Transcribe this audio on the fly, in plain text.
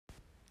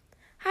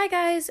Hi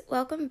guys,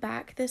 welcome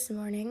back this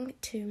morning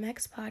to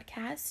Mek's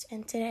podcast,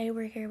 and today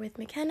we're here with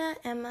McKenna,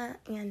 Emma,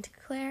 and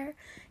Claire.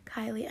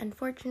 Kylie,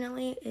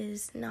 unfortunately,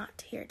 is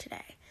not here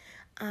today,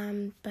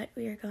 but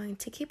we are going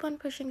to keep on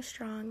pushing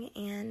strong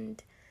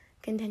and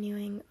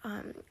continuing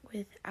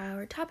with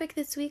our topic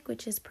this week,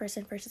 which is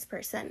person versus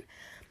person.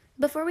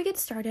 Before we get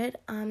started,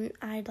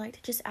 I'd like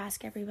to just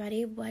ask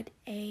everybody what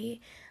their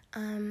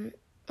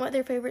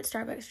favorite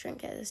Starbucks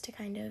drink is to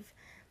kind of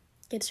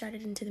get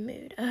started into the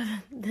mood of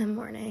the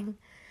morning.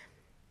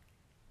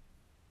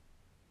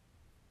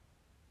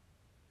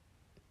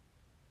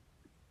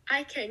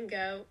 I can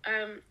go.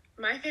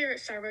 My favorite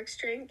Starbucks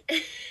drink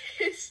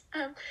is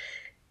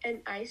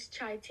an iced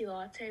chai tea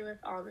latte with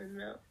almond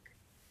milk.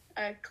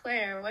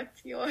 Claire,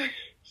 what's yours?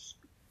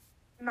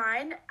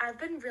 Mine, I've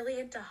been really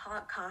into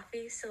hot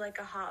coffee, so like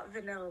a hot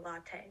vanilla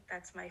latte.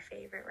 That's my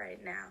favorite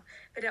right now.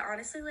 But it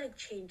honestly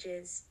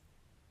changes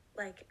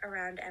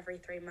around every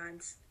 3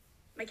 months.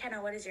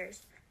 McKenna, what is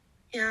yours?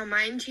 Yeah,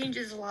 mine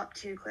changes a lot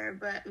too, Claire,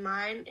 but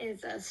mine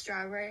is a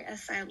strawberry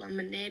acai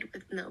lemonade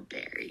with no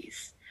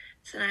berries.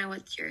 So now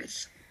what's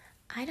yours?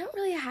 I don't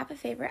really have a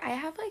favorite. I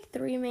have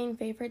 3 main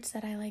favorites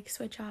that I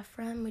switch off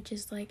from, which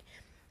is the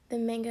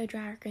mango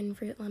dragon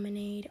fruit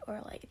lemonade, or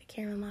the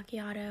caramel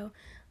macchiato,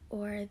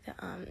 or the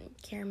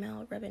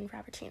caramel ribbon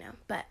frappuccino.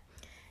 But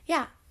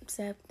yeah,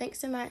 so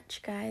thanks so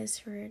much guys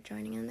for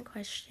joining in the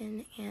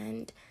question,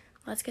 and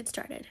let's get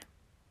started.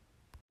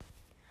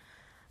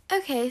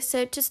 Okay,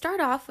 so to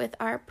start off with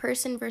our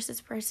person versus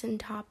person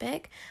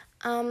topic,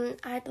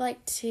 I'd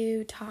like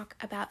to talk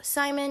about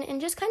Simon and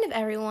just kind of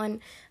everyone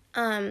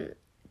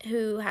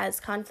who has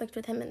conflict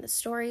with him in the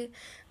story.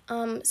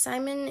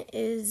 Simon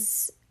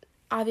is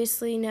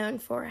obviously known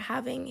for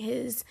having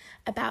his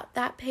About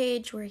That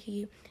page where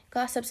he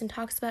gossips and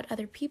talks about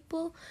other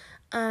people.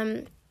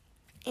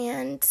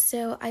 And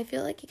so I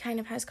feel like he kind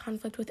of has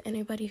conflict with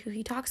anybody who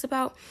he talks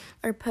about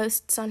or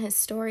posts on his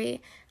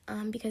story,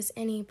 because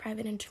any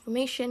private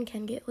information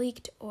can get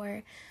leaked,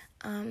 or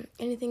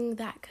anything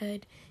that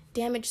could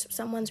damage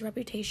someone's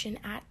reputation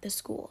at the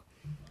school.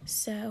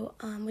 So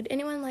would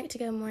anyone like to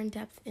go more in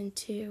depth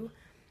into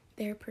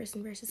their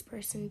person versus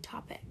person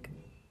topic?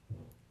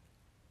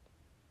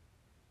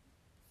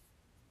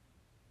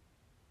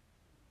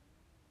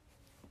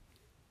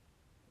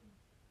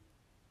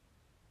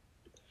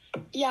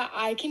 Yeah,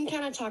 I can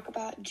kind of talk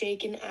about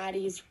Jake and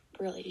Addie's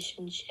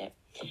relationship.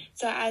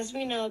 So as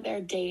we know,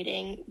 they're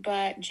dating,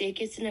 but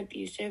Jake is an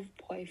abusive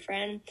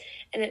boyfriend,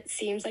 and it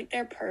seems like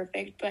they're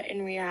perfect, but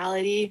in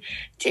reality,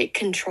 Jake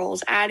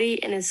controls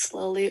Addie and is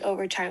slowly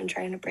over time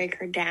trying to break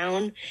her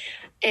down.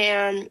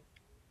 And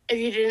if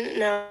you didn't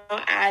know,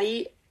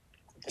 Addie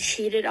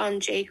cheated on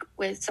Jake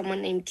with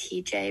someone named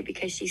TJ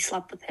because she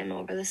slept with him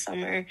over the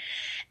summer.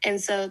 And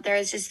so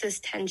there's just this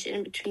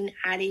tension between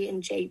Addie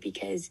and Jake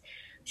because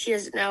she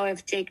doesn't know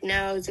if Jake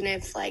knows, and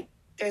if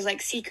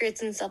there's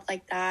secrets and stuff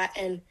like that,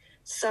 and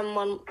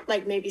someone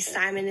maybe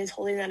Simon is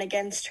holding that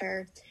against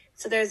her.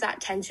 So there's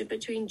that tension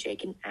between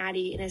Jake and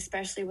Addie, and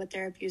especially with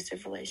their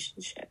abusive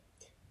relationship.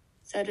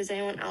 So does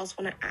anyone else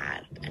want to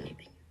add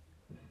anything?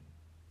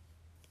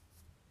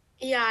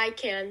 Yeah, I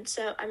can.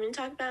 So I'm going to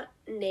talk about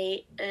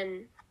Nate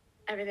and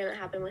everything that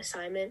happened with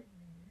Simon.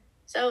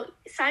 So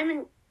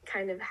Simon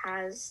kind of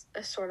has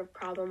a sort of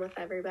problem with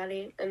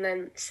everybody, and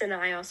then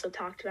Sinai also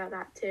talked about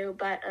that too.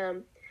 But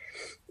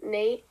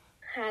Nate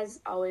has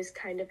always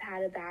kind of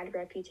had a bad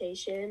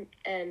reputation,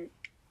 and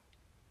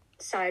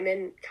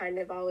Simon kind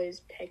of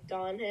always picked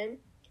on him.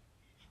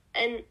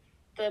 And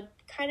the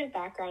kind of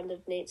background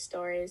of Nate's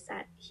story is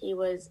that he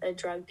was a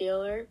drug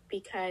dealer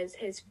because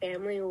his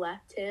family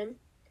left him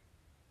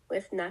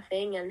with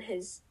nothing, and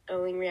his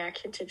only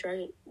reaction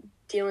to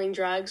dealing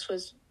drugs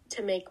was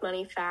to make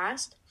money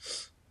fast.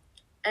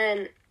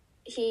 And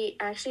he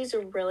actually is a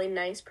really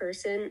nice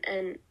person,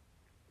 and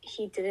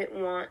he didn't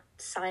want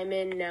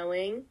Simon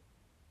knowing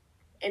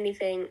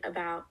anything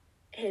about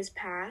his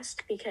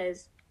past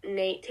because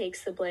Nate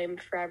takes the blame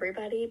for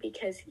everybody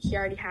because he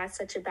already has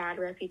such a bad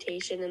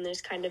reputation, and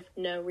there's kind of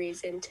no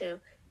reason to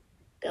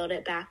build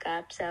it back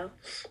up. So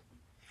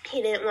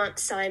he didn't want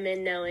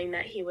Simon knowing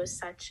that he was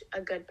such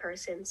a good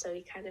person, so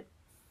he kind of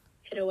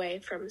hid away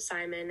from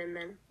Simon. And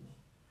then,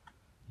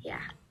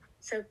 yeah.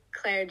 So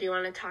Claire, do you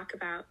want to talk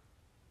about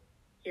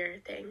your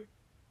thing?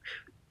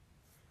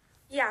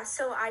 Yeah,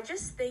 so I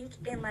just think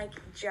in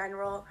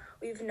general,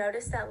 we've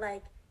noticed that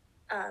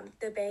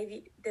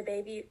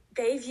the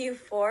Bayview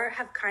 4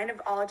 have kind of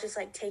all just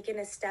taken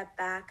a step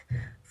back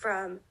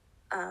from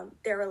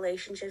their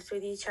relationships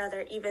with each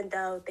other, even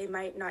though they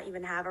might not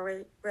even have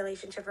a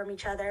relationship from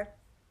each other.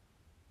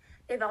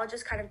 They've all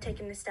just kind of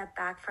taken a step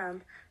back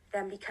from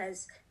them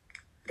because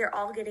they're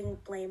all getting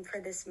blamed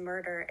for this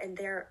murder, and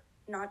they're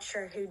not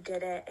sure who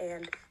did it,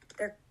 and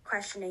they're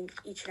questioning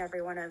each and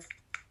every one of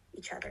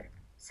each other.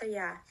 So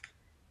yeah,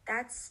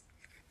 that's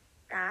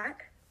that.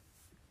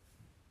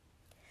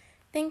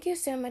 Thank you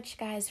so much,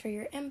 guys, for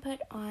your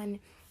input on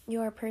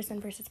your person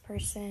versus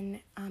person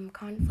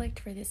conflict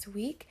for this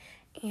week.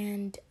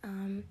 And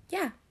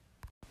yeah.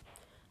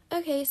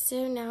 Okay,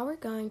 so now we're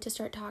going to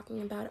start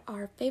talking about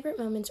our favorite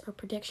moments or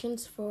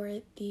predictions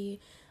for the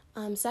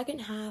second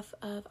half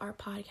of our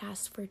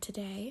podcast for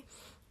today.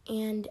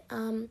 And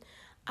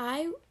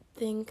I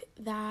think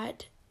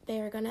that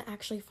they are going to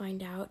actually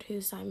find out who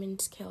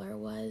Simon's killer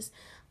was.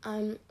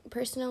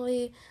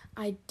 Personally,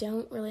 I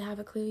don't really have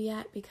a clue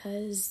yet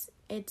because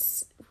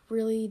it's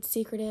really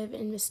secretive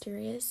and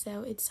mysterious,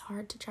 so it's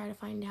hard to try to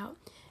find out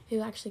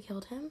who actually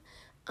killed him.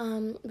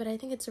 But I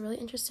think it's a really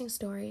interesting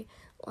storyline,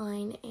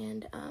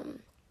 and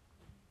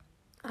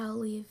I'll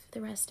leave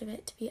the rest of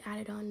it to be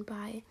added on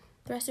by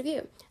the rest of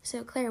you.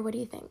 So, Claire, what do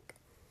you think?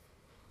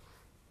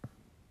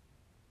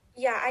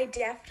 Yeah,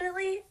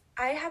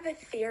 I have a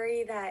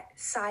theory that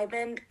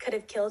Simon could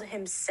have killed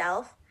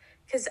himself,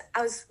 because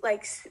I was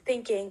like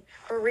thinking,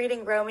 we're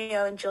reading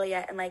Romeo and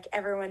Juliet, and like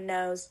everyone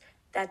knows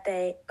that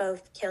they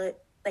both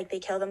they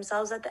kill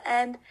themselves at the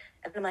end,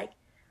 and I'm like,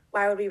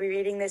 why would we be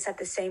reading this at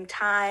the same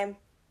time?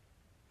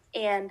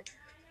 And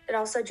it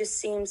also just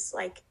seems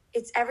like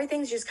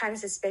everything's just kind of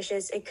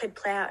suspicious. It could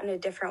play out in a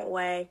different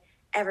way.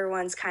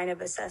 Everyone's kind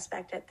of a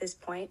suspect at this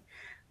point.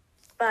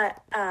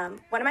 But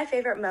one of my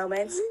favorite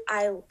moments,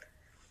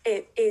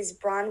 it is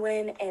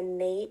Bronwyn and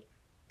Nate.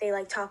 They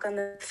like talk on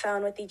the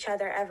phone with each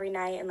other every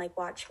night and like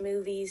watch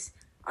movies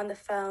on the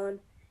phone.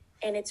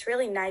 And it's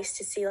really nice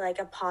to see like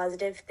a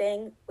positive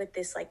thing with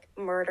this like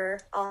murder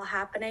all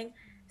happening.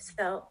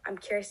 So I'm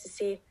curious to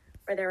see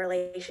where their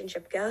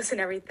relationship goes and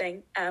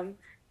everything.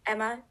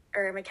 Emma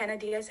or McKenna,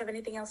 do you guys have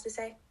anything else to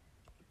say?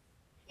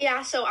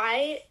 Yeah, so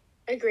I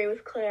agree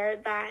with Claire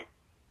that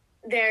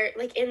they're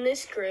like in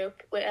this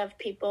group of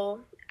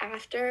people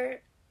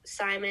after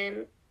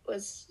Simon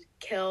was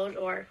killed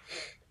or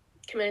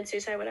committed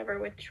suicide, whatever,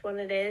 which one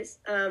it is,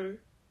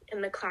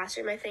 in the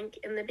classroom. I think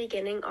in the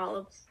beginning, all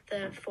of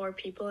the 4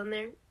 people in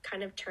there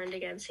kind of turned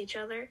against each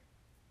other.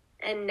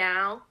 And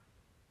now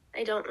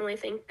I don't really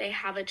think they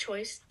have a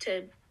choice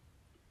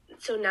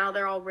so now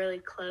they're all really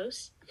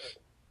close.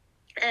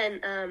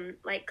 And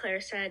like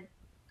Claire said,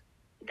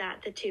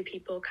 that the 2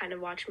 people kind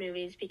of watch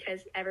movies because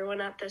everyone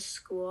at the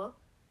school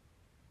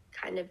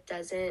kind of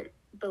doesn't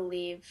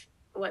believe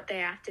what they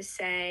have to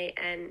say,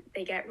 and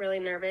they get really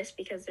nervous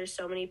because there's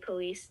so many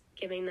police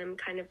giving them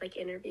kind of like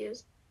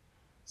interviews.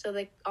 So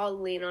they all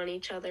lean on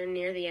each other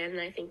near the end,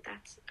 and I think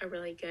that's a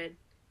really good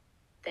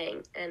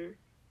thing. And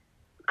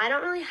I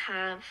don't really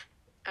have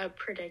a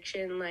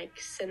prediction like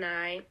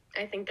Sinai.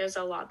 I think there's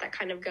a lot that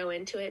kind of go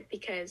into it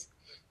because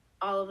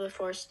all of the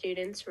 4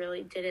 students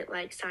really didn't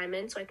like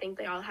Simon, so I think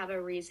they all have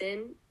a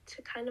reason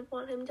to kind of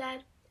want him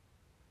dead.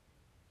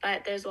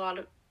 But there's a lot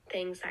of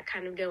things that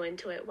kind of go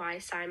into it why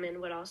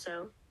Simon would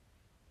also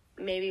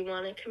maybe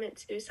want to commit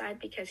suicide,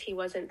 because he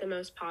wasn't the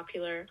most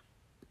popular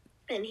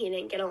and he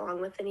didn't get along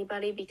with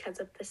anybody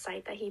because of the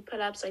site that he put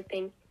up. So I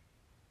think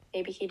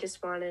maybe he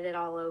just wanted it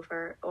all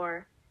over,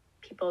 or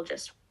people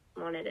just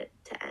wanted it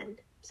to end.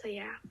 So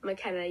yeah,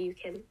 McKenna, you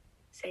can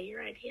say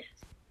your ideas.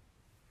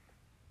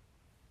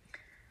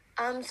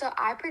 So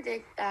I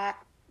predict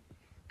that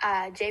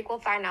Jake will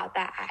find out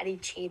that Addie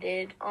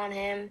cheated on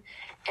him,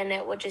 and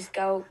it will just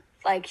go,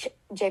 like,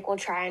 Jake will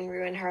try and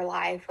ruin her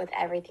life with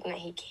everything that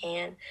he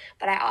can.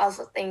 But I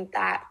also think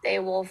that they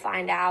will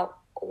find out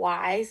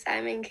why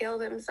Simon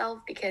killed himself,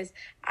 because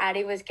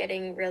Addie was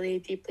getting really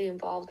deeply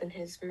involved in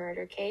his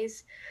murder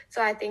case.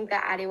 So I think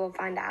that Addie will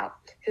find out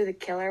who the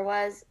killer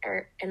was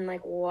and,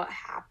 like, what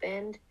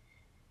happened.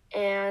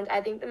 And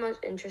I think the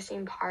most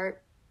interesting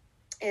part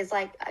is,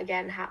 like,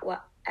 again,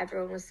 what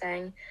everyone was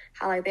saying,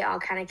 how like they all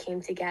kind of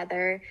came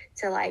together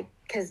to like,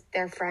 because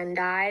their friend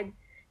died,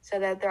 so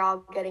that they're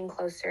all getting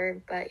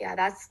closer. But yeah,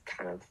 that's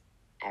kind of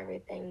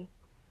everything.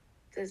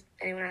 Does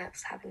anyone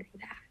else have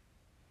anything to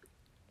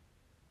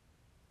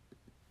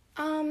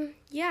add?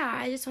 Yeah,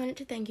 I just wanted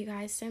to thank you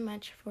guys so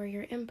much for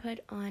your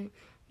input on,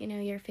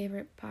 your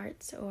favorite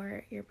parts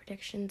or your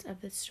predictions of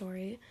the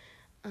story.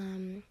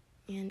 And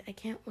I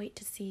can't wait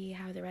to see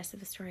how the rest of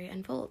the story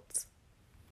unfolds.